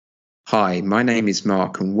Hi, my name is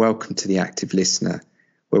Mark and welcome to The Active Listener,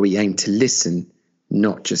 where we aim to listen,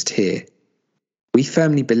 not just hear. We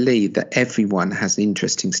firmly believe that everyone has an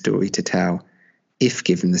interesting story to tell, if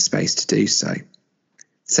given the space to do so.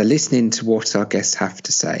 So listening to what our guests have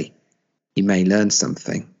to say, you may learn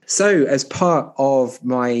something. So as part of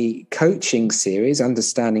my coaching series,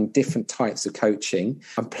 Understanding Different Types of Coaching,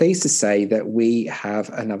 I'm pleased to say that we have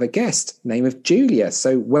another guest, name of Julia.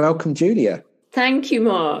 So welcome, Julia. Thank you,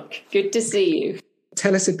 Mark. Good to see you.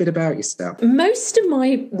 Tell us a bit about yourself. Most of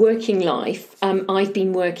my working life, I've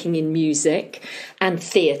been working in music and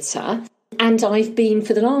theatre, and I've been,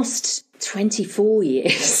 for the last 24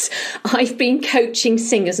 years, I've been coaching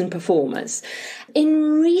singers and performers.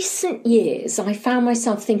 In recent years, I found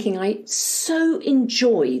myself thinking I so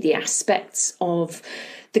enjoy the aspects of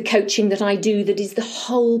the coaching that I do that is the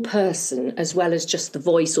whole person as well as just the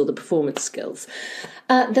voice or the performance skills,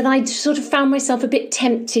 that I sort of found myself a bit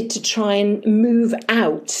tempted to try and move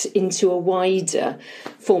out into a wider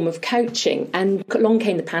form of coaching. And along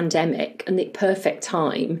came the pandemic and the perfect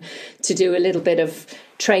time to do a little bit of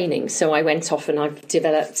training. So I went off and I've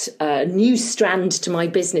developed a new strand to my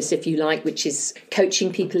business, if you like, which is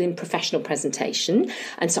coaching people in professional presentation.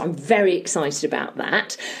 And so I'm very excited about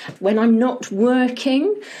that. When I'm not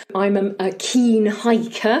working, I'm a keen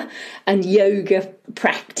hiker and yoga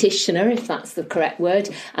practitioner, if that's the correct word.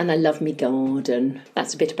 And I love me garden.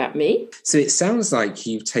 That's a bit about me. So it sounds like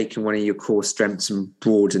you've taken one of your core strengths and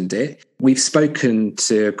broadened it. We've spoken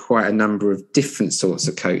to quite a number of different sorts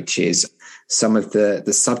of coaches. Some of the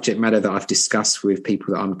subject matter that I've discussed with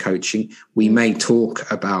people that I'm coaching, we may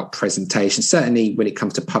talk about presentation, certainly when it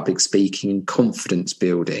comes to public speaking and confidence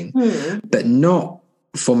building, but not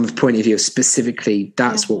from the point of view of specifically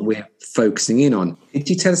that's what we're focusing in on. Could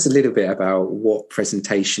you tell us a little bit about what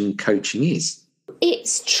presentation coaching is?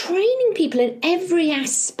 It's training people in every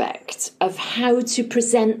aspect of how to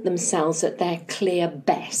present themselves at their clear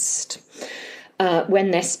best. When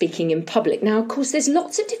they're speaking in public. Now, of course, there's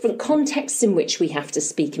lots of different contexts in which we have to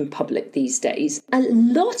speak in public these days. A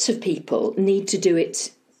lot of people need to do it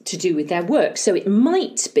to do with their work. So it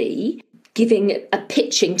might be giving a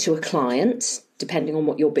pitching to a client, depending on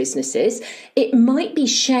what your business is. It might be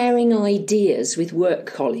sharing ideas with work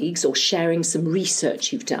colleagues or sharing some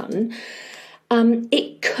research you've done.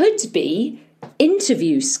 It could be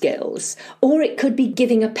interview skills, or it could be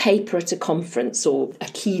giving a paper at a conference or a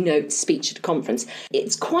keynote speech at a conference.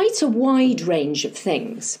 It's quite a wide range of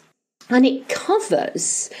things, and it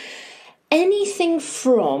covers anything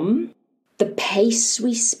from the pace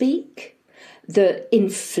we speak, the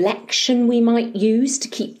inflection we might use to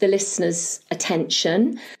keep the listener's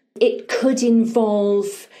attention. It could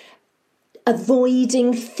involve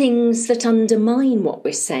avoiding things that undermine what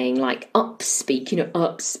we're saying, like upspeak,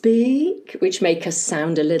 upspeak, which make us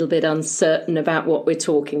sound a little bit uncertain about what we're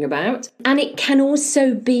talking about. And it can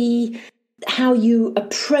also be how you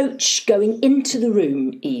approach going into the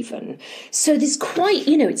room even. So there's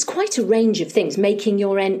it's quite a range of things, making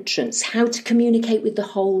your entrance, how to communicate with the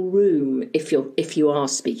whole room if you are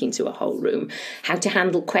speaking to a whole room, how to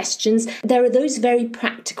handle questions. There are those very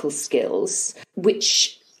practical skills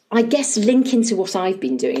which I guess link into what I've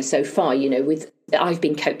been doing so far, I've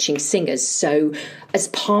been coaching singers. So as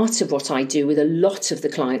part of what I do with a lot of the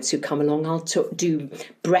clients who come along, I'll do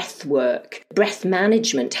breath work, breath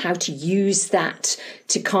management, how to use that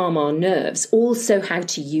to calm our nerves, also how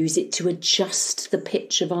to use it to adjust the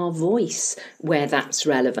pitch of our voice where that's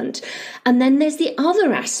relevant. And then there's the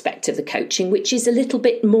other aspect of the coaching, which is a little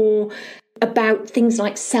bit more about things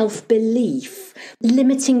like self-belief,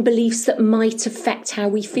 limiting beliefs that might affect how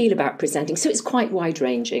we feel about presenting. So it's quite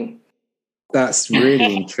wide-ranging. That's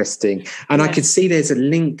really interesting. And I could see there's a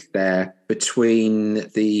link there between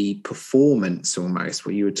the performance almost,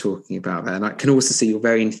 what you were talking about there. And I can also see you're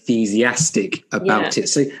very enthusiastic about it.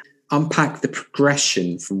 So unpack the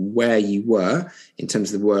progression from where you were in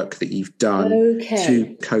terms of the work that you've done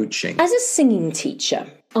to coaching. As a singing teacher,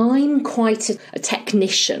 I'm quite a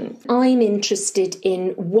technician. I'm interested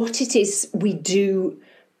in what it is we do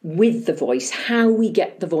with the voice, how we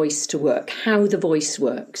get the voice to work, how the voice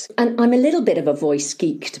works. And I'm a little bit of a voice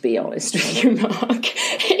geek, to be honest with you, Mark.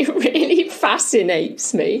 It really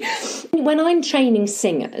fascinates me. When I'm training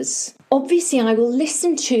singers, obviously I will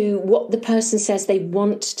listen to what the person says they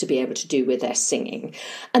want to be able to do with their singing.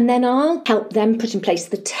 And then I'll help them put in place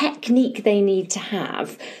the technique they need to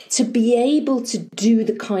have to be able to do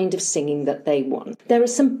the kind of singing that they want. There are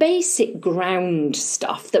some basic ground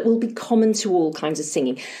stuff that will be common to all kinds of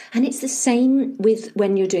singing. And it's the same with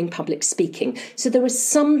when you're doing public speaking. So there are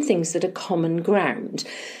some things that are common ground.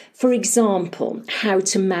 For example, how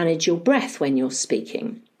to manage your breath when you're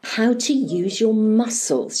speaking. how to use your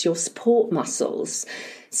muscles, your support muscles,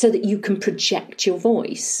 so that you can project your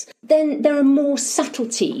voice. Then there are more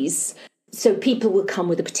subtleties. So people will come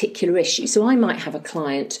with a particular issue. So I might have a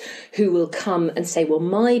client who will come and say, well,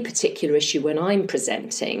 my particular issue when I'm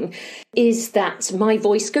presenting is that my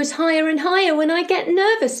voice goes higher and higher when I get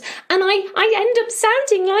nervous, and I end up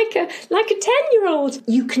sounding like a 10-year-old.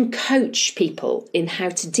 You can coach people in how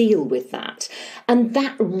to deal with that. And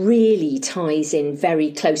that really ties in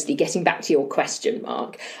very closely, getting back to your question,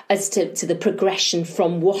 Mark, as to the progression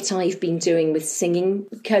from what I've been doing with singing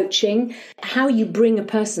coaching, how you bring a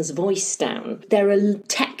person's voice down. There are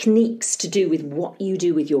techniques to do with what you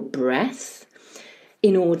do with your breath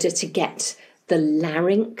in order to get the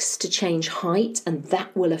larynx to change height, and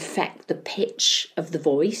that will affect the pitch of the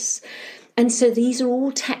voice. And so these are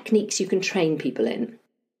all techniques you can train people in.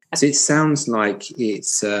 So it sounds like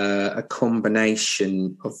it's a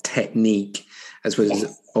combination of technique as well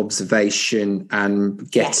as observation and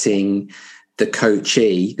getting the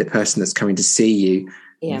coachee, the person that's coming to see you,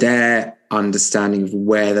 their understanding of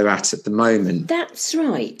where they're at the moment. That's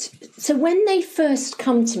right. So when they first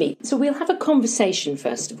come to me, so we'll have a conversation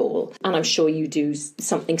first of all, and I'm sure you do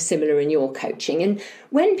something similar in your coaching. And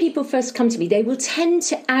when people first come to me, they will tend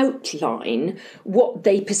to outline what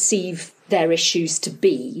they perceive their issues to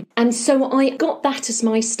be. And so I got that as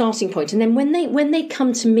my starting point. And then when they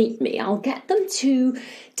come to meet me, I'll get them to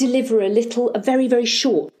deliver a very, very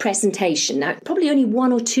short presentation. Now, probably only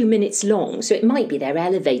 1 or 2 minutes long. So it might be their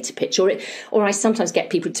elevator pitch, or I sometimes get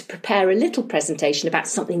people to prepare a little presentation about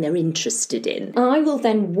something they're interested in. I will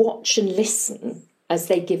then watch and listen as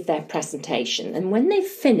they give their presentation. And when they've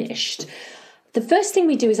finished, the first thing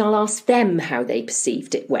we do is I'll ask them how they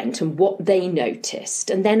perceived it went and what they noticed.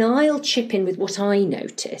 And then I'll chip in with what I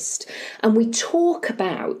noticed. And we talk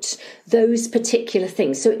about those particular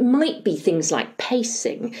things. So it might be things like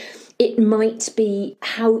pacing. It might be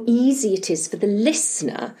how easy it is for the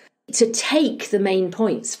listener to take the main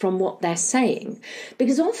points from what they're saying.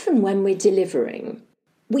 Because often when we're delivering,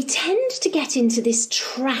 we tend to get into this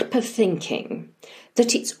trap of thinking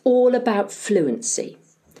that it's all about fluency.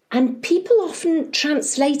 And people often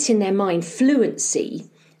translate in their mind fluency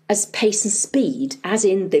as pace and speed, as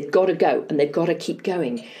in they've got to go and they've got to keep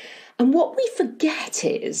going. And what we forget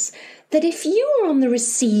is that if you are on the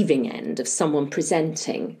receiving end of someone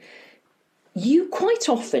presenting, you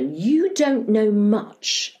don't know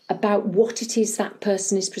much about what it is that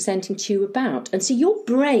person is presenting to you about. And so your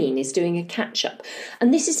brain is doing a catch-up.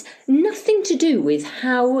 And this is nothing to do with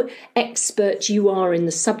how expert you are in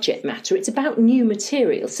the subject matter. It's about new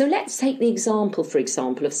material. So let's take the example, for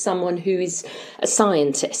example, of someone who is a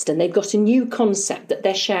scientist and they've got a new concept that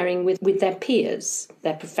they're sharing with their peers,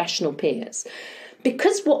 their professional peers.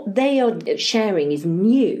 Because what they are sharing is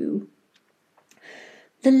new,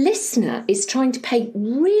 the listener is trying to pay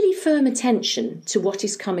really firm attention to what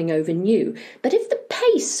is coming over new. But if the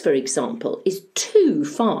pace, for example, is too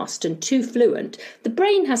fast and too fluent, the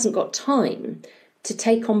brain hasn't got time to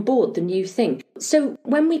take on board the new thing. So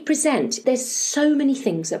when we present, there's so many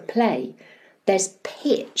things at play. There's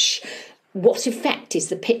pitch. What effect is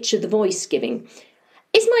the pitch of the voice giving?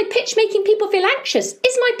 Is my pitch making people feel anxious?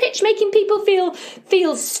 Is my pitch making people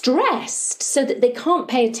feel stressed so that they can't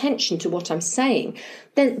pay attention to what I'm saying?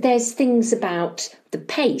 There's things about the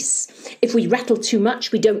pace. If we rattle too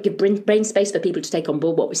much, we don't give brain space for people to take on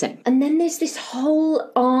board what we're saying. And then there's this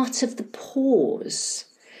whole art of the pause.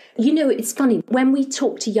 You know, it's funny, when we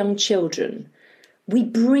talk to young children, we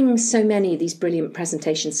bring so many of these brilliant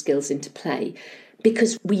presentation skills into play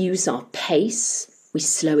because we use our pace. We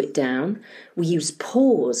slow it down, we use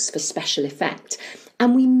pause for special effect,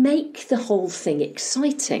 and we make the whole thing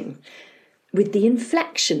exciting with the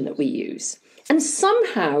inflection that we use. And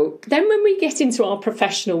somehow, then when we get into our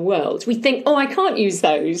professional world, we think, oh, I can't use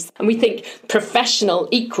those. And we think professional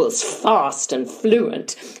equals fast and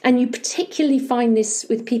fluent. And you particularly find this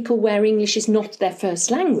with people where English is not their first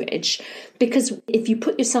language, because if you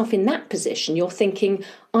put yourself in that position, you're thinking,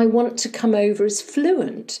 I want to come over as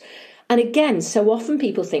fluent. And again, so often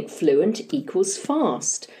people think fluent equals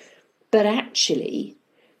fast. But actually,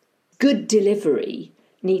 good delivery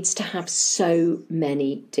needs to have so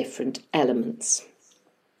many different elements.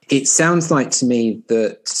 It sounds like to me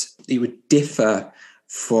that it would differ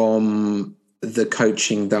from the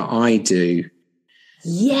coaching that I do.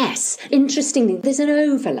 Yes, interestingly, there's an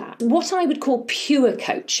overlap. What I would call pure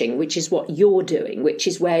coaching, which is what you're doing, which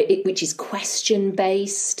is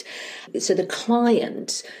question-based. So the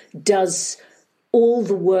client does all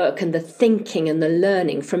the work and the thinking and the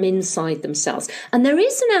learning from inside themselves. And there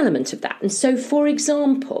is an element of that. And so, for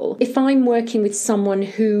example, if I'm working with someone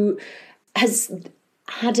who has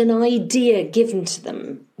had an idea given to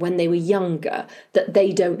them when they were younger that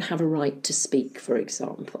they don't have a right to speak, for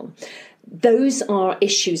example. Those are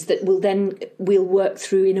issues that we'll work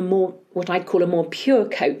through in a more, what I call a more pure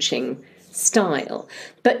coaching style.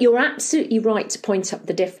 But you're absolutely right to point up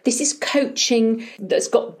the this is coaching that's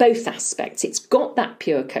got both aspects. It's got that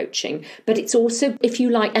pure coaching, but it's also, if you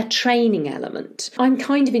like, a training element. I'm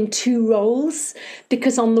kind of in two roles,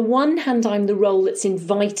 because on the one hand, I'm the role that's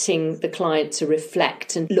inviting the client to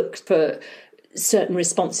reflect and look for certain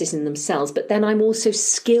responses in themselves, but then I'm also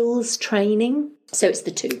skills training. So it's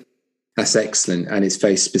the two. That's excellent. And it's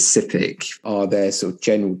very specific. Are there sort of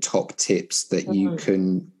general top tips that you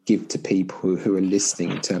can give to people who are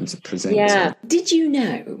listening in terms of presenting? Yeah. Did you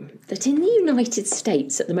know that in the United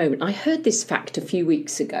States at the moment, I heard this fact a few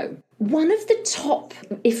weeks ago, one of the top,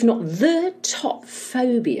 if not the top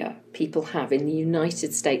phobia people have in the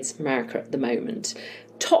United States of America at the moment,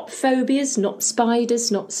 top phobias, not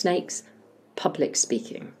spiders, not snakes, public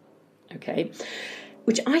speaking. Okay.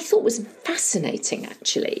 Which I thought was fascinating,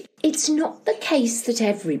 actually. It's not the case that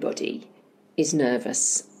everybody is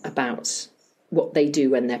nervous about what they do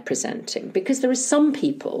when they're presenting, because there are some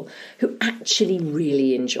people who actually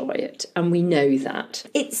really enjoy it, and we know that.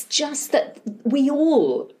 It's just that we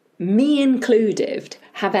all, me included,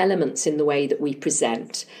 have elements in the way that we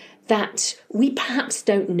present that we perhaps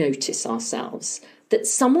don't notice ourselves, that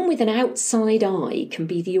someone with an outside eye can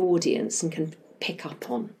be the audience and can pick up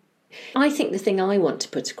on. I think the thing I want to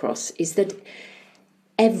put across is that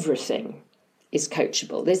everything is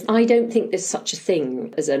coachable. I don't think there's such a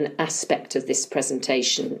thing as an aspect of this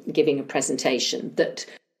presentation, giving a presentation, that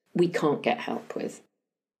we can't get help with.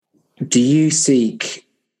 Do you seek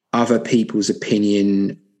other people's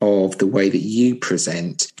opinion of the way that you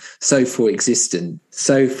present? So for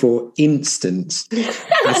instance,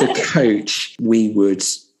 as a coach, we would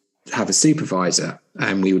have a supervisor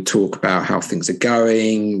and we would talk about how things are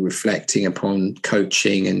going, reflecting upon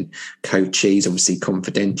coaching and coachees, obviously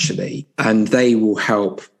confidentially, and they will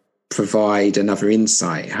help provide another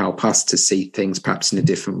insight, help us to see things perhaps in a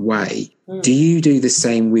different way. Do you do the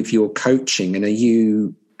same with your coaching, and are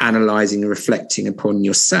you analysing and reflecting upon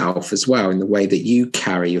yourself as well in the way that you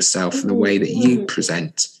carry yourself and the way that you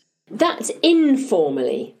present? That's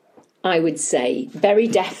informally, I would say, very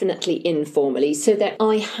definitely informally, so that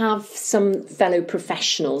I have some fellow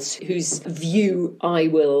professionals whose view I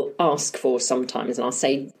will ask for sometimes, and I'll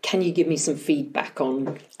say, can you give me some feedback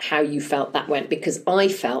on how you felt that went, because I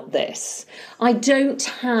felt this. I don't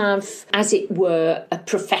have, as it were, a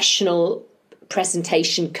professional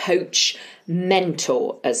presentation coach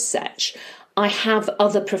mentor as such. I have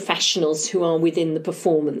other professionals who are within the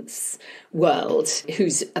performance world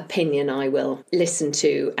whose opinion I will listen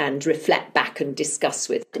to and reflect back and discuss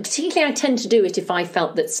with. Particularly, I tend to do it if I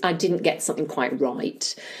felt that I didn't get something quite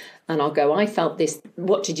right. And I'll go, I felt this,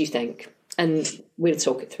 what did you think? And we'll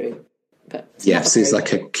talk it through. But yes, it's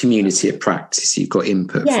like a community of practice. You've got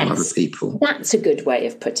input from other people. That's a good way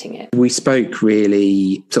of putting it. We spoke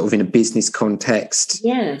really sort of in a business context.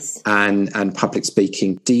 Yes. And public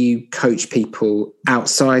speaking. Do you coach people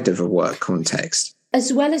outside of a work context?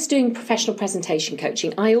 As well as doing professional presentation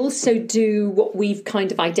coaching, I also do what we've kind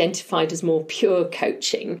of identified as more pure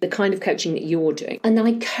coaching, the kind of coaching that you're doing. And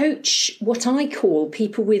I coach what I call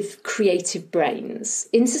people with creative brains.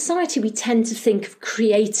 In society, we tend to think of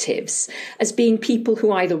creatives as being people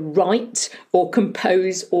who either write or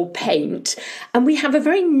compose or paint. And we have a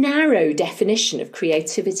very narrow definition of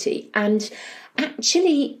creativity. And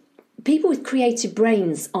actually, people with creative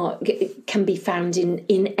brains can be found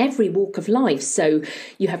in every walk of life. So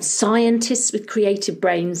you have scientists with creative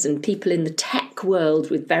brains and people in the tech world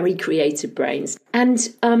with very creative brains. And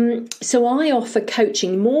so I offer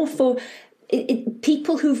coaching more for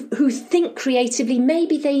people who think creatively.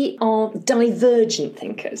 Maybe they are divergent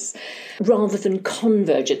thinkers rather than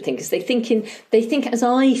convergent thinkers. They think as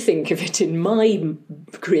I think of it in my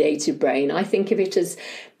creative brain. I think of it as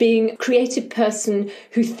being a creative person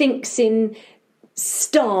who thinks in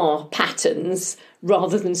star patterns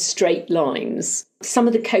rather than straight lines. Some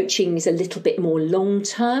of the coaching is a little bit more long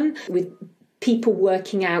term, with people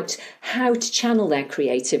working out how to channel their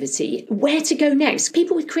creativity, where to go next.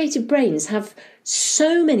 People with creative brains have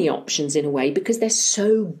so many options in a way because they're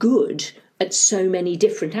so good at so many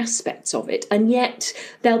different aspects of it. And yet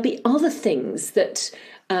there'll be other things that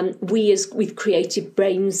we as with creative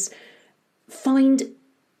brains find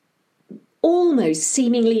almost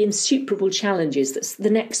seemingly insuperable challenges that the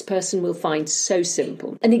next person will find so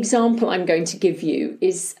simple. An example I'm going to give you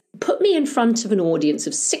is put me in front of an audience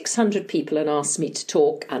of 600 people and ask me to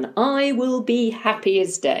talk, and I will be happy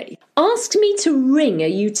as day. Ask me to ring a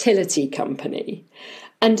utility company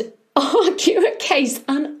and argue a case,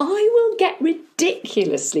 and I will get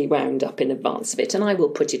ridiculously wound up in advance of it, and I will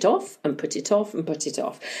put it off and put it off and put it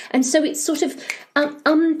off. And so it's sort of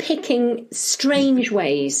unpicking strange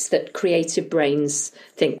ways that creative brains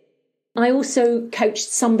think. I also coached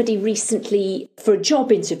somebody recently for a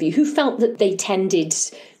job interview who felt that they tended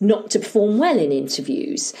not to perform well in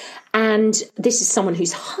interviews. And this is someone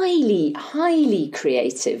who's highly, highly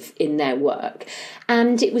creative in their work.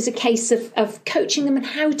 And it was a case of coaching them on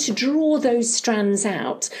how to draw those strands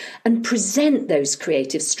out and present those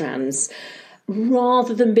creative strands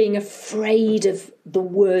rather than being afraid of the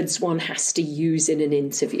words one has to use in an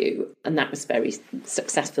interview. And that was very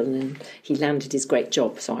successful, and he landed his great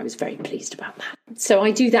job. So I was very pleased about that. So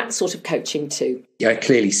I do that sort of coaching too. Yeah, I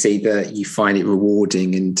clearly see that you find it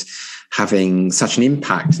rewarding and having such an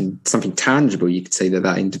impact and something tangible. You could see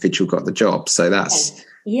that individual got the job. So that's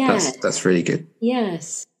really good.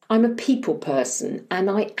 Yes. I'm a people person, and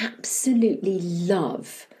I absolutely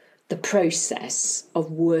love the process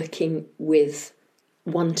of working with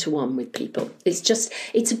one-to-one with people.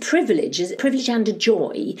 It's a privilege and a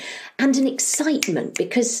joy and an excitement,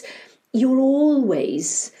 because you're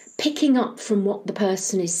always picking up from what the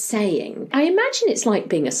person is saying. I imagine it's like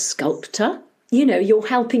being a sculptor. You know, you're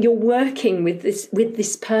working with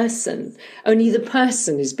this person, only the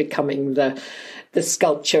person is becoming the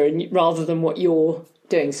sculpture, and rather than what you're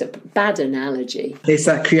doing. So bad analogy. It's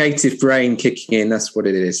that creative brain kicking in, that's what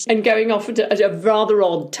it is. And going off at a rather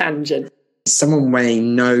odd tangent. Someone may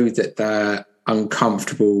know that they're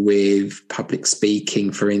uncomfortable with public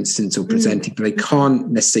speaking, for instance, or presenting, but they can't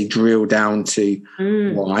necessarily drill down to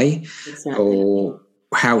why or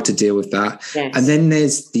how to deal with that. Yes. And then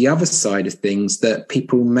there's the other side of things that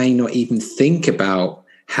people may not even think about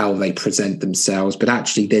how they present themselves, but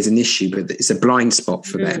actually there's an issue, but it's a blind spot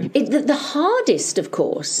for them. The hardest, of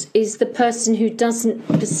course, is the person who doesn't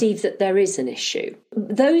perceive that there is an issue.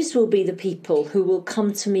 Those will be the people who will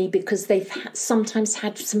come to me because they've sometimes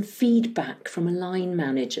had some feedback from a line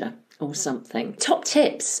manager or something. Top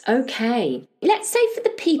tips. Okay. Let's say for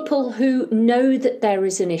the people who know that there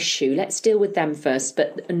is an issue, let's deal with them first,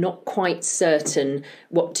 but are not quite certain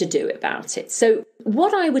what to do about it. So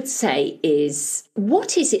what I would say is,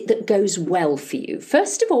 what is it that goes well for you?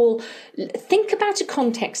 First of all, think about a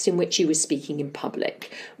context in which you were speaking in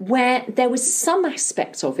public, where there was some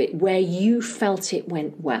aspect of it where you felt it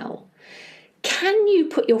went well. Can you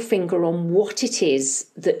put your finger on what it is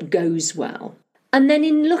that goes well? And then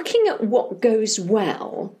in looking at what goes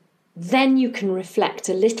well, then you can reflect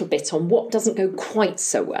a little bit on what doesn't go quite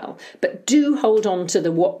so well. But do hold on to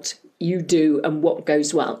the what you do and what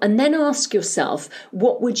goes well. And then ask yourself,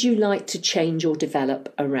 what would you like to change or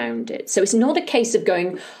develop around it? So it's not a case of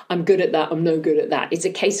going, I'm good at that, I'm no good at that. It's a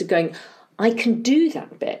case of going, I can do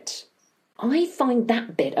that bit. I find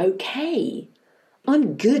that bit okay.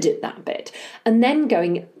 I'm good at that bit. And then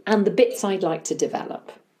going, and the bits I'd like to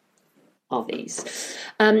develop are these.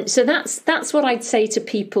 So that's what I'd say to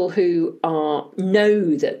people who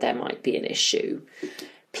know that there might be an issue.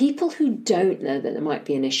 People who don't know that there might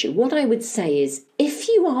be an issue, what I would say is, if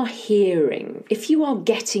you are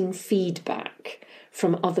getting feedback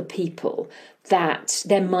from other people that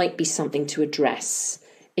there might be something to address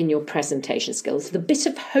in your presentation skills, the bit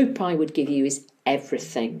of hope I would give you is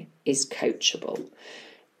everything is coachable.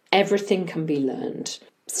 Everything can be learned.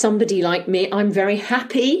 Somebody like me, I'm very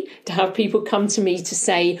happy to have people come to me to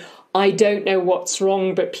say, I don't know what's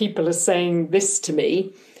wrong, but people are saying this to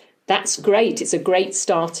me. That's great. It's a great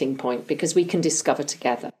starting point because we can discover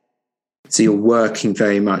together. So you're working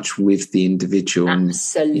very much with the individual.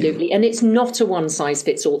 Absolutely. And it's not a one size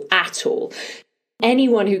fits all at all.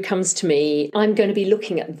 Anyone who comes to me, I'm going to be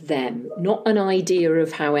looking at them, not an idea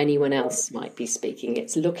of how anyone else might be speaking.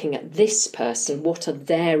 It's looking at this person, what are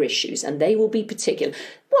their issues? And they will be particular.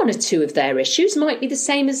 One or two of their issues might be the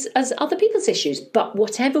same as other people's issues. But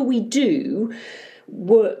whatever we do,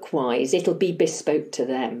 work-wise, it'll be bespoke to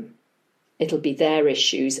them. It'll be their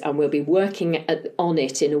issues, and we'll be working on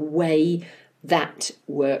it in a way that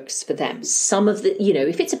works for them. Some of the,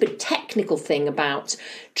 if it's a bit technical thing about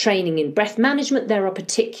training in breath management, there are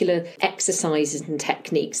particular exercises and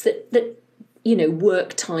techniques that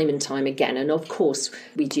work time and time again. And of course,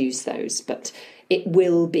 we'd use those, but it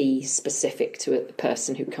will be specific to a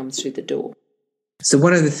person who comes through the door. So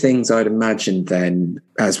one of the things I'd imagine then,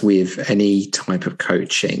 as with any type of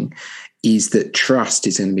coaching, is that trust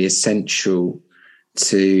is going to be essential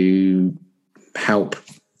to help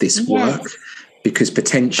this work. Because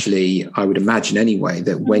potentially, I would imagine anyway,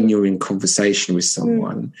 that when you're in conversation with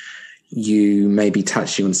someone, you may be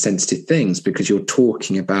touching on sensitive things because you're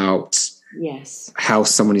talking about how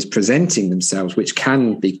someone is presenting themselves, which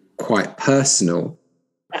can be quite personal.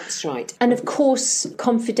 That's right. And of course,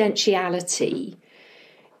 confidentiality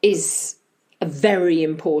is a very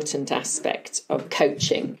important aspect of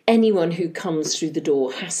coaching. Anyone who comes through the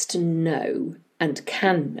door has to know and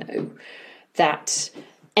can know that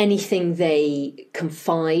anything they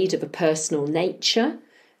confide of a personal nature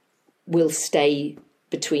will stay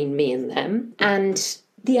between me and them. And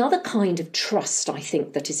the other kind of trust, I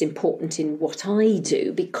think, that is important in what I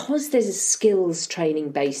do, because there's a skills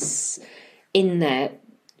training base in there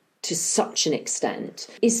to such an extent,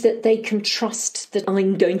 is that they can trust that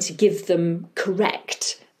I'm going to give them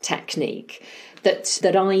correct technique,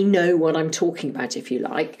 that I know what I'm talking about, if you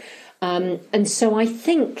like. And so I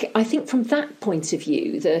think from that point of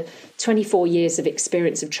view, the 24 years of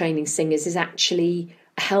experience of training singers is actually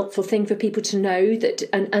a helpful thing for people to know that.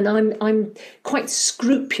 And I'm quite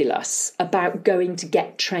scrupulous about going to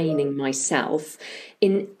get training myself.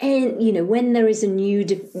 When there is a new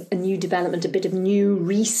development, a bit of new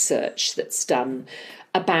research that's done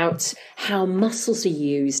about how muscles are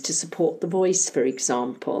used to support the voice, for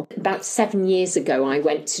example. About 7 years ago, I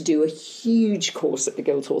went to do a huge course at the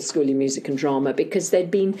Guildhall School of Music and Drama because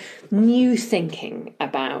there'd been new thinking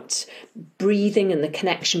about breathing and the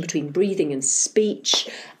connection between breathing and speech,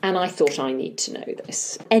 and I thought, I need to know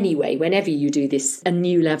this. Anyway, whenever you do this, a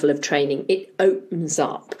new level of training, it opens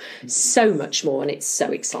up so much more, and it's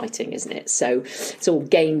so exciting, isn't it? So it's all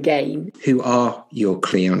gain. Who are your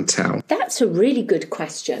clientele? That's a really good question.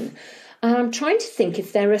 I'm trying to think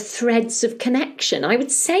if there are threads of connection. I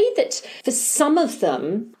would say that for some of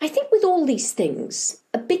them, I think with all these things,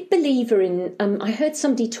 a big believer in, I heard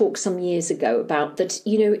somebody talk some years ago about that,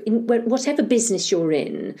 in whatever business you're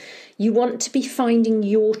in, you want to be finding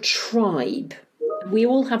your tribe. We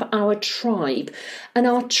all have our tribe. And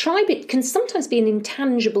our tribe, it can sometimes be an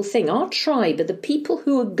intangible thing. Our tribe are the people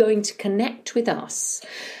who are going to connect with us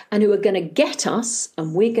and who are going to get us,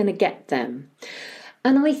 and we're going to get them.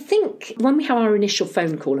 And I think when we have our initial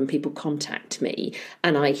phone call and people contact me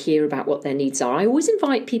and I hear about what their needs are, I always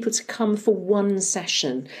invite people to come for one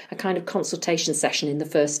session, a kind of consultation session in the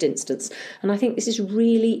first instance. And I think this is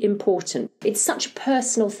really important. It's such a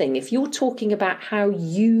personal thing. If you're talking about how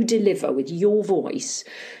you deliver with your voice,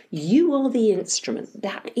 you are the instrument.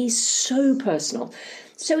 That is so personal.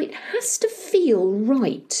 So it has to feel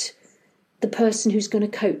right. The person who's going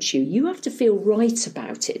to coach you have to feel right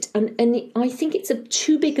about it. And I think it's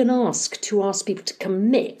too big an ask to ask people to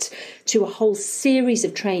commit to a whole series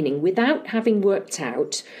of training without having worked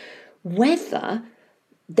out whether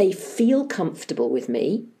they feel comfortable with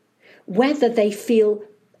me, whether they feel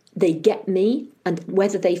they get me, and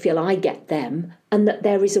whether they feel I get them, and that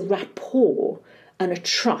there is a rapport and a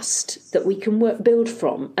trust that we can build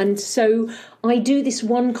from. And so I do this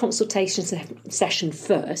one consultation session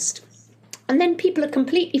first. And then people are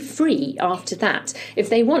completely free after that, if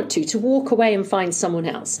they want to walk away and find someone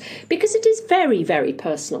else, because it is very, very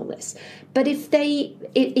personal, this. But if they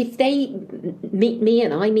meet me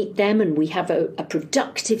and I meet them and we have a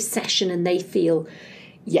productive session and they feel,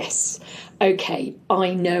 yes, okay,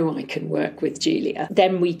 I know I can work with Julia,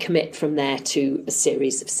 then we commit from there to a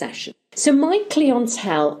series of sessions. So my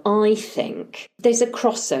clientele, I think, there's a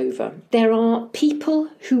crossover. There are people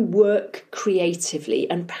who work creatively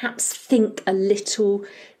and perhaps think a little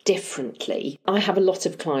differently. I have a lot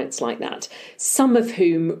of clients like that, some of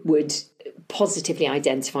whom would positively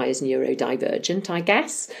identify as neurodivergent, I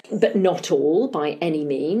guess, but not all by any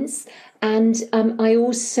means. And I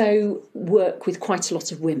also work with quite a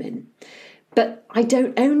lot of women. But I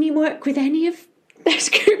don't only work with any of those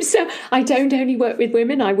groups. So I don't only work with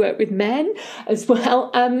women, I work with men as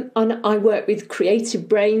well. And I work with creative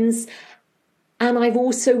brains. And I've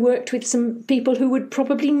also worked with some people who would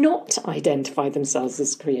probably not identify themselves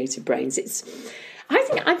as creative brains. I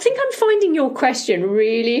think I'm finding your question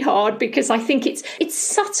really hard because I think it's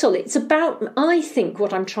subtle. It's about, I think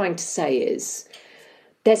what I'm trying to say is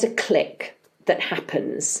there's a click that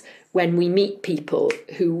happens when we meet people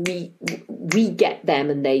who we get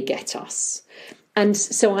them and they get us. And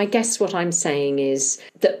so I guess what I'm saying is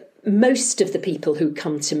that most of the people who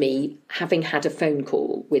come to me, having had a phone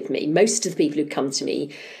call with me, most of the people who come to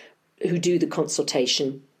me who do the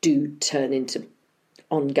consultation do turn into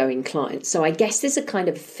ongoing clients. So I guess there's a kind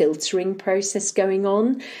of filtering process going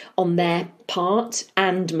on their part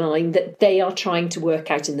and mine that they are trying to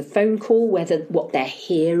work out in the phone call, whether what they're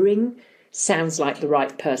hearing sounds like the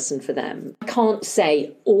right person for them. I can't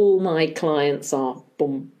say all my clients are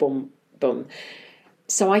boom, boom, boom.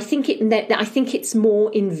 So I think it's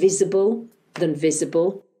more invisible than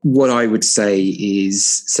visible. What I would say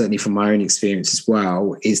is, certainly from my own experience as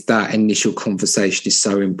well, is that initial conversation is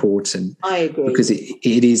so important. I agree. Because it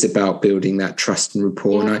is about building that trust and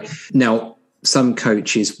rapport. Yeah. Now, some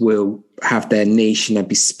coaches will have their niche and they'll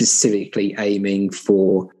be specifically aiming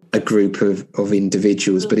for a group of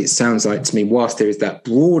individuals. But it sounds like to me, whilst there is that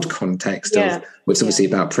broad context of what's obviously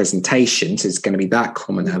about presentation, so it's going to be that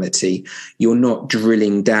commonality, you're not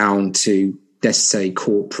drilling down to necessarily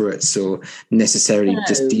corporates or necessarily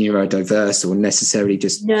just neurodiverse or necessarily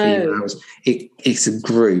just females. It's a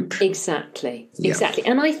group. Exactly.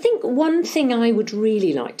 And I think one thing I would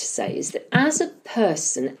really like to say is that as a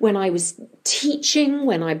person, when I was teaching,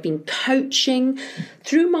 when I've been coaching,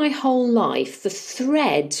 through my whole life, the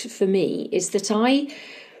thread for me is that I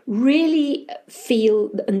really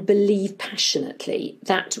feel and believe passionately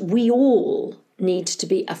that we all need to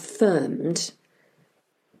be affirmed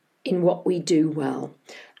in what we do well.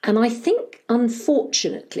 And I think,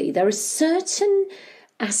 unfortunately, there are certain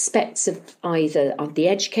aspects of either of the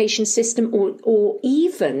education system or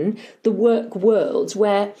even the work world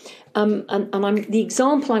where, the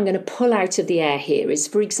example I'm going to pull out of the air here is,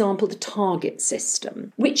 for example, the target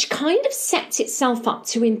system, which kind of sets itself up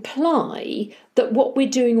to imply that what we're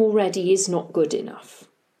doing already is not good enough,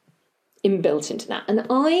 inbuilt into that. And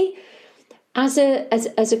I, as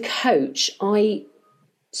a coach, I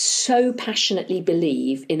so passionately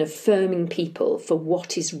believe in affirming people for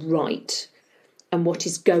what is right and what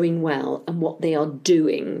is going well and what they are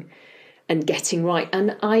doing and getting right.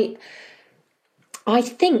 And I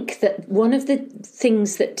think that one of the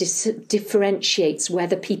things that differentiates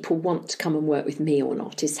whether people want to come and work with me or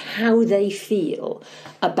not is how they feel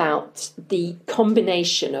about the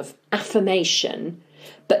combination of affirmation,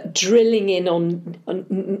 but drilling in on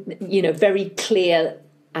very clear,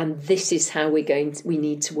 and this is how we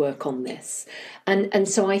need to work on this. And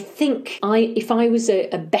so I think if I was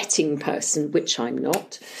a betting person, which I'm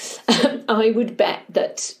not, I would bet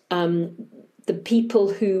that the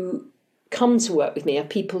people who come to work with me are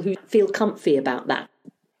people who feel comfy about that.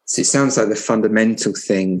 So it sounds like the fundamental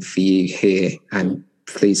thing for you here, and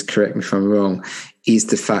please correct me if I'm wrong, is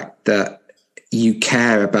the fact that you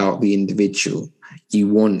care about the individual. You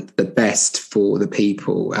want the best for the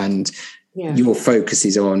people, and your focus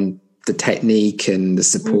is on the technique and the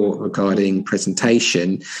support regarding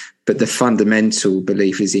presentation, but the fundamental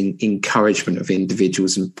belief is in encouragement of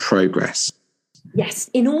individuals and progress. Yes,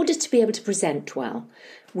 in order to be able to present well,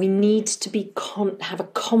 we need to have a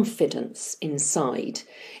confidence inside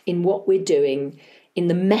in what we're doing, in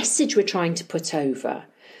the message we're trying to put over,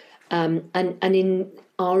 and in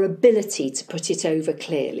our ability to put it over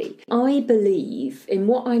clearly. I believe in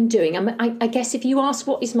what I'm doing. I guess if you ask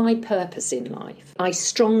what is my purpose in life, I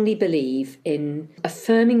strongly believe in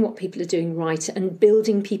affirming what people are doing right and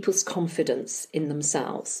building people's confidence in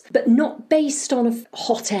themselves, but not based on a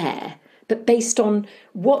hot air, but based on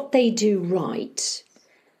what they do right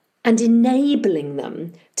and enabling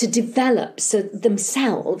them to develop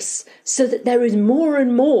themselves so that there is more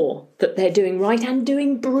and more that they're doing right and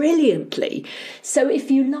doing brilliantly. So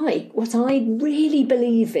if you like, what I really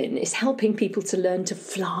believe in is helping people to learn to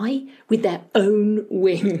fly with their own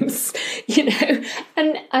wings,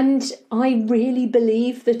 and I really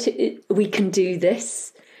believe that we can do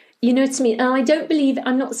this. You know what I mean? And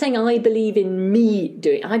I'm not saying I believe in me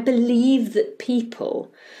doing it. I believe that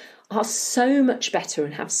people are so much better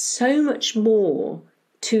and have so much more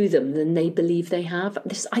to them than they believe they have.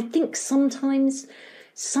 I think sometimes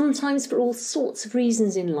for all sorts of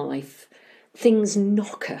reasons in life, things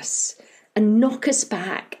knock us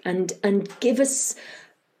back and give us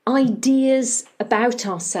ideas about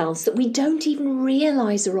ourselves that we don't even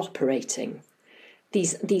realise are operating.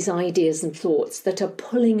 These ideas and thoughts that are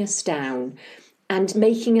pulling us down and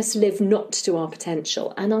making us live not to our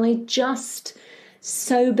potential. And I just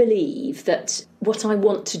so believe that what I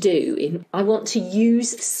want to do, I want to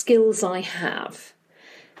use the skills I have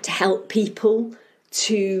to help people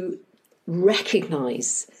to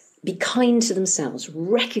recognise, be kind to themselves,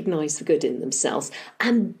 recognise the good in themselves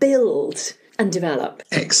and build and develop.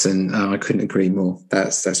 Excellent. I couldn't agree more.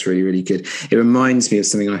 That's really, really good. It reminds me of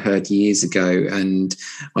something I heard years ago, and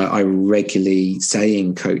I regularly say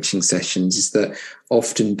in coaching sessions, is that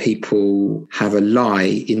often people have a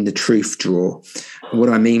lie in the truth drawer. And what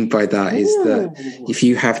I mean by that is that if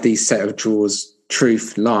you have these set of drawers,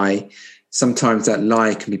 truth, lie, sometimes that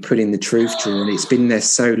lie can be put in the truth drawer and it's been there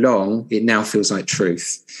so long, it now feels like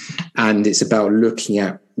truth. And it's about looking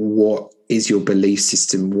at what is your belief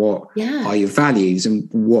system, what are your values, and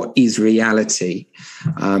what is reality.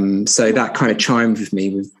 So that kind of chimed with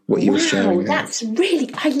me with what you were sharing. That's really,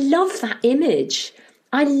 I love that image.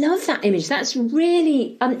 That's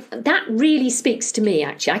really, that really speaks to me,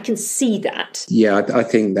 actually. I can see that. Yeah, I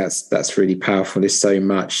think that's really powerful. There's so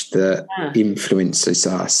much that influences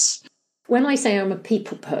us. When I say I'm a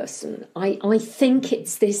people person, I think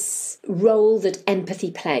it's this role that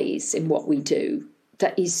empathy plays in what we do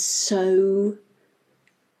that is so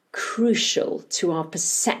crucial to our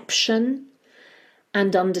perception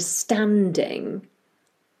and understanding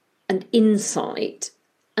and insight,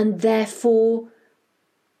 and therefore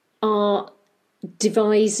our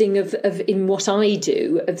devising of in what I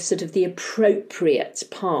do of sort of the appropriate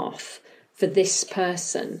path for this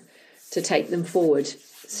person to take them forward.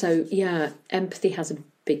 So empathy has a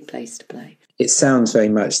big place to play. It sounds very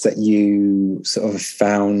much that you sort of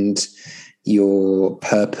found your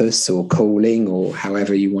purpose or calling, or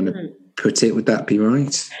however you want to put it. Would that be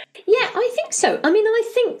right? Yeah, I think so. I mean,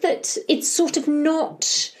 I think that it's sort of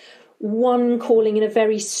not one calling in a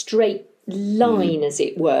very straight line, as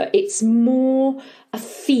it were. It's more a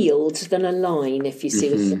field than a line, if you see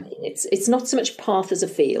what I mean. It's not so much path as a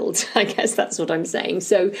field. I guess that's what I'm saying.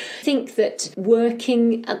 So I think that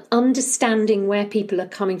working and understanding where people are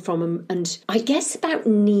coming from, and I guess about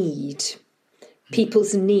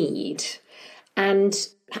people's need, and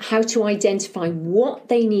how to identify what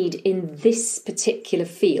they need in this particular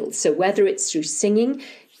field. So whether it's through singing,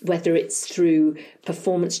 whether it's through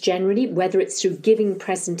performance generally, whether it's through giving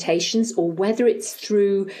presentations, or whether it's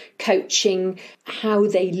through coaching how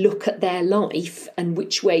they look at their life and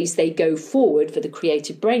which ways they go forward for the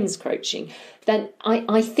Creative Brains coaching, then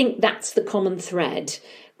I think that's the common thread,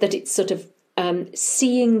 that it's sort of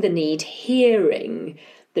seeing the need, hearing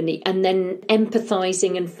the need, and then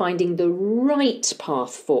empathizing and finding the right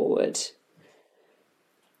path forward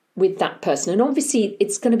with that person. And obviously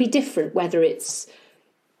it's going to be different whether it's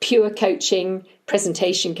pure coaching,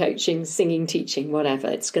 presentation coaching, singing, teaching, whatever.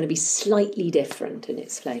 It's going to be slightly different in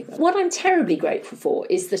its flavour. What I'm terribly grateful for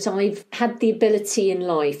is that I've had the ability in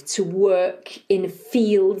life to work in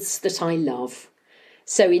fields that I love.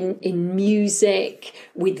 So in music,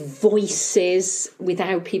 with voices, with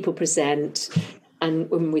how people present, and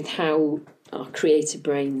with how our creative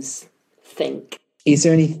brains think. Is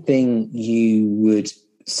there anything you would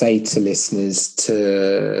say to listeners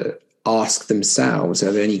to ask themselves?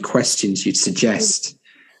 Are there any questions you'd suggest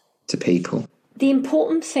to people? The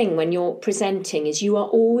important thing when you're presenting is you are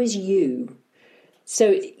always you.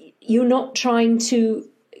 So you're not trying to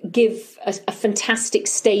give a fantastic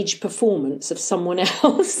stage performance of someone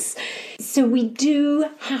else. So we do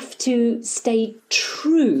have to stay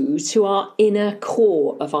true to our inner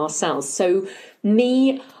core of ourselves. So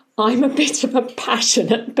I'm a bit of a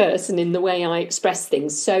passionate person in the way I express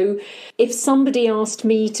things. So if somebody asked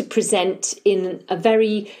me to present in a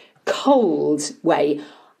very cold way,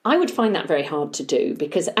 I would find that very hard to do,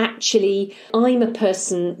 because actually I'm a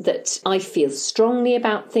person that I feel strongly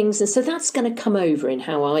about things. And so that's going to come over in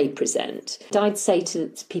how I present. I'd say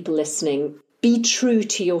to people listening, be true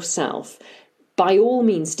to yourself. By all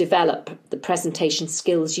means, develop the presentation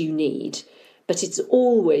skills you need. But it's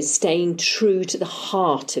always staying true to the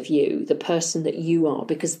heart of you, the person that you are,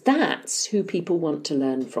 because that's who people want to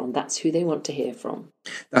learn from. That's who they want to hear from.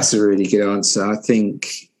 That's a really good answer. I think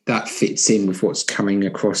that fits in with what's coming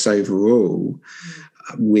across overall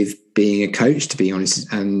with being a coach, to be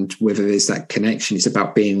honest, and whether there's that connection. It's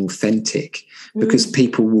about being authentic, because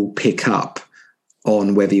people will pick up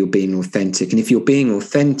on whether you're being authentic. And if you're being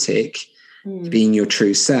authentic, being your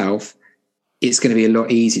true self, it's going to be a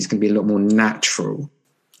lot easier. It's going to be a lot more natural.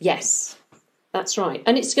 Yes, that's right.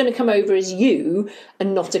 And it's going to come over as you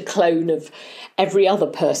and not a clone of every other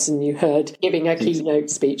person you heard giving a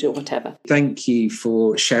keynote speech or whatever. Thank you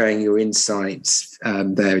for sharing your insights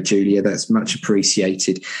there, Julia. That's much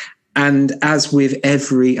appreciated. And as with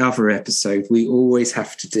every other episode, we always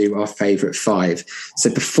have to do our favourite 5.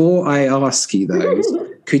 So before I ask you those,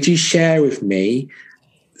 could you share with me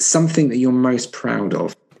something that you're most proud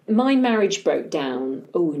of? My marriage broke down,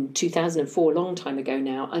 in 2004, a long time ago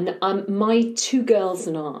now. And my 2 girls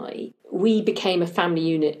and I, we became a family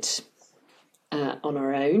unit on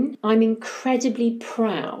our own. I'm incredibly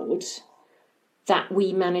proud that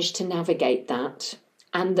we managed to navigate that,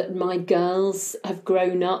 and that my girls have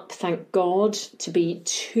grown up, thank God, to be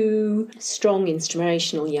 2 strong,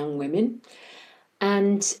 inspirational young women.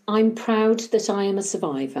 And I'm proud that I am a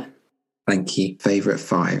survivor. Thank you. Favourite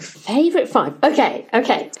 5. Favourite 5.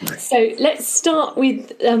 Okay. So let's start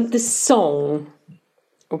with the song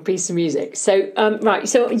or piece of music. So, right.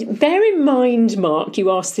 So bear in mind, Mark, you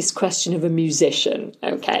asked this question of a musician.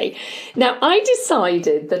 Okay. Now, I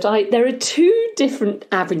decided that there are two different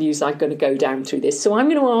avenues I'm going to go down through this. So I'm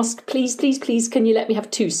going to ask, please, can you let me have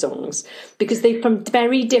two songs? Because they're from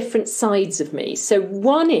very different sides of me. So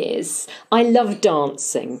one is, I love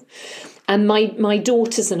dancing. And my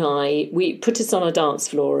daughters and I, we put us on a dance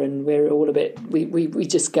floor and we're all a bit, we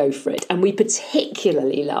just go for it. And we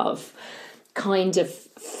particularly love kind of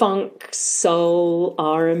funk, soul,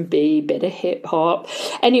 R&B, bit of hip hop.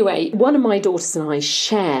 Anyway, one of my daughters and I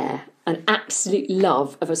share an absolute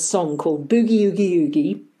love of a song called Boogie Oogie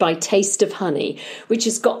Oogie by Taste of Honey, which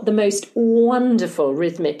has got the most wonderful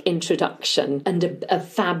rhythmic introduction and a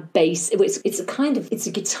fab bass. It's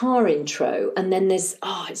a guitar intro, and then there's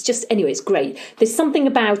it's great. There's something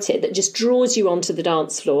about it that just draws you onto the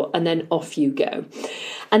dance floor, and then off you go.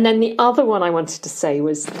 And then the other one I wanted to say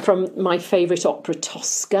was from my favourite opera,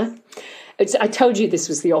 Tosca. I told you this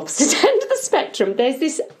was the opposite end of the spectrum. There's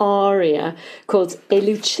this aria called E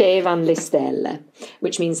lucevan le stelle,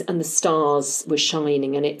 which means "and the stars were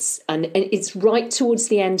shining," and it's right towards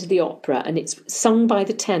the end of the opera, and it's sung by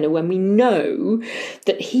the tenor when we know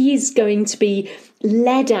that he is going to be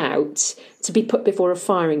led out to be put before a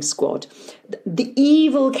firing squad. The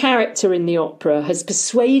evil character in the opera has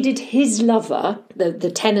persuaded his lover,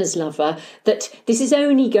 the tenor's lover, that this is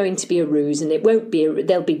only going to be a ruse and it won't be.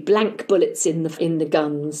 There'll be blank bullets in the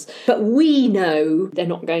guns, but we know they're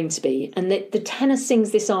not going to be. And the tenor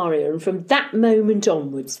sings this aria, and from that moment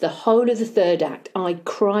onwards, the whole of the third act, I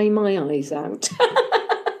cry my eyes out.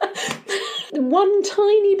 One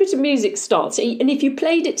tiny bit of music starts, and if you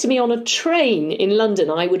played it to me on a train in London,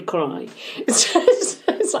 I would cry. It's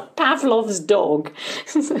like Pavlov's dog.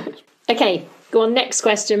 Okay, go on, next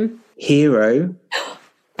question. Hero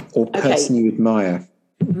or person you admire?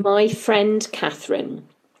 My friend Catherine,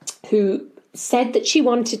 who said that she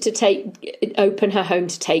wanted to open her home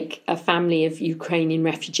to take a family of Ukrainian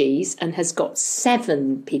refugees, and has got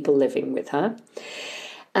 7 people living with her.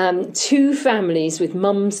 2 families with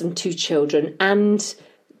mums and 2 children, and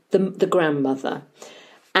the grandmother.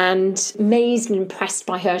 And amazed and impressed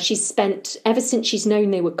by her. She's spent, ever since she's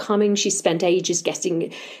known they were coming, she's spent ages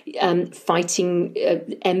fighting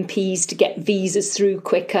MPs to get visas through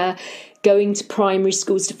quicker, going to primary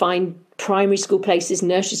schools to find primary school places,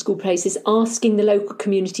 nursery school places, asking the local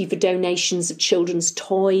community for donations of children's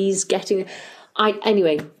toys,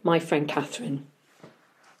 anyway, my friend Catherine.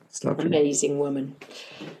 Amazing woman.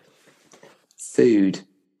 Food.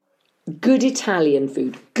 Good Italian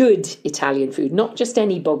food. Good Italian food. Not just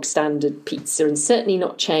any bog standard pizza, and certainly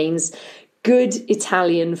not chains. Good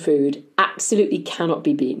Italian food. Absolutely cannot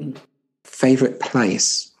be beaten. Favourite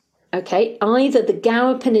place? Okay, either the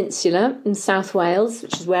Gower Peninsula in South Wales,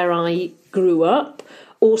 which is where I grew up,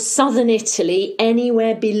 or southern Italy,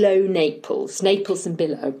 anywhere below Naples. Naples and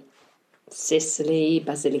below. Sicily,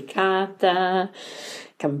 Basilicata,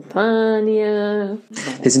 Campania.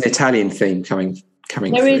 There's an Italian theme coming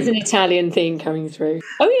there through. Is an Italian theme coming through.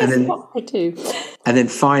 Oh yes, I do. And then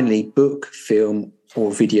finally, book, film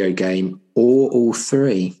or video game, or all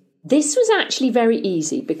 3. This was actually very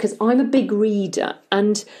easy because I'm a big reader,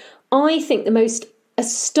 and I think the most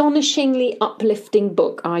astonishingly uplifting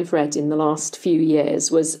book I've read in the last few years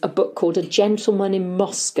was a book called A Gentleman in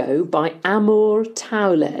Moscow by Amor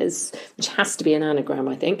Taules, which has to be an anagram,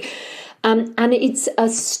 I think. And it's a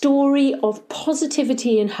story of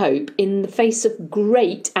positivity and hope in the face of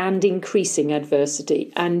great and increasing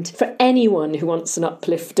adversity. And for anyone who wants an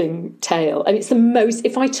uplifting tale, and it's the most,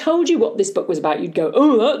 if I told you what this book was about, you'd go,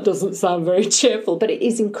 oh, that doesn't sound very cheerful, but it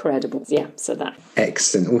is incredible. Yeah, so that.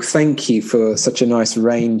 Excellent. Well, thank you for such a nice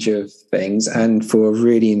range of things and for a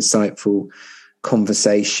really insightful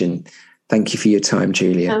conversation. Thank you for your time,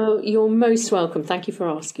 Julia. Oh, you're most welcome. Thank you for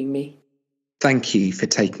asking me. Thank you for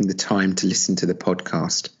taking the time to listen to the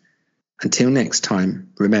podcast. Until next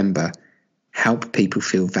time, remember, help people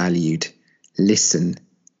feel valued. Listen,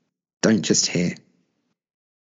 don't just hear.